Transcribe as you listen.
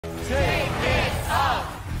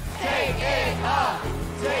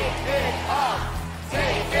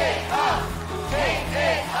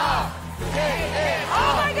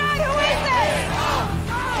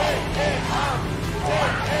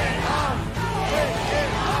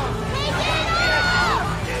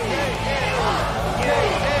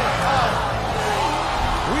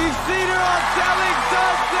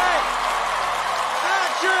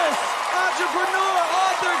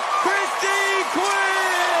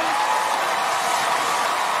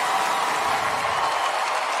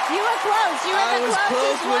close. You were the closest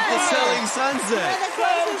close with the one. Selling Sunset. You were the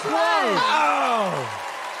closest one.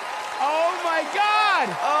 Oh my God!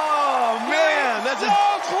 Oh man, that's so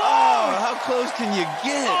close. Oh, how close can you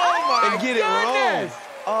get? Oh my and get it wrong? goodness.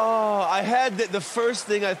 Oh, I had the first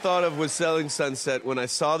thing I thought of was Selling Sunset when I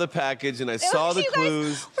saw the package and I saw the you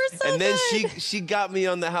clues. guys were so and then good. she got me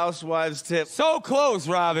on the Housewives tip. So close,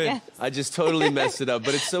 Robin. Yes. I just totally messed it up,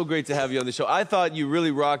 but it's so great to have you on the show. I thought you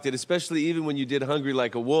really rocked it, especially even when you did Hungry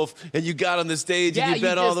Like a Wolf and you got on the stage and you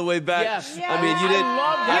bent all the way back. Yes. I mean, you did.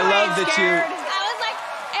 I love that you. I was like,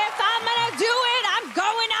 if I'm gonna do it, I'm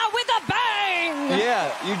going out with a bang.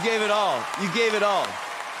 Yeah, you gave it all. You gave it all.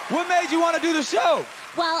 What made you want to do the show?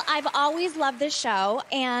 Well, I've always loved this show,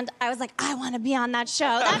 and I was like, I want to be on that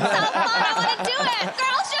show. That's so fun. I want to do it.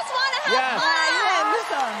 Girls just want to have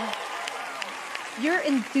fun. Your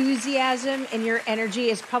enthusiasm and your energy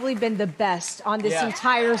has probably been the best on this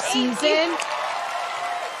entire season.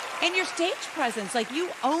 And your stage presence, like you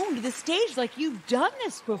owned the stage, like you've done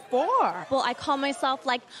this before. Well, I call myself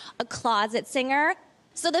like a closet singer.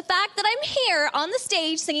 So the fact that I'm here on the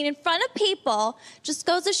stage singing in front of people just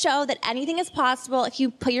goes to show that anything is possible if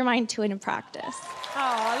you put your mind to it and practice. Oh,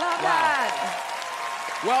 I love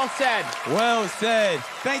that. Well said. Well said.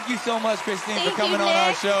 Thank you so much, Christine, Thank for coming you, on our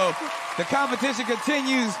Nick. show. The competition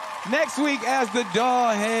continues next week as the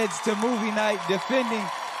Doll heads to movie night, defending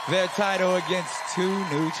their title against two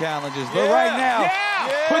new challengers. But right now,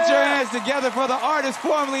 put your hands together for the artist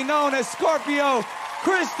formerly known as Scorpio,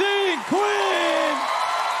 Christine Quinn.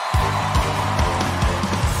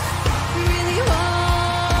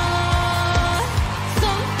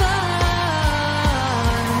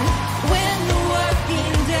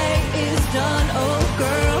 Done, oh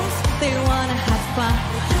girls, they wanna have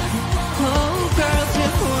fun.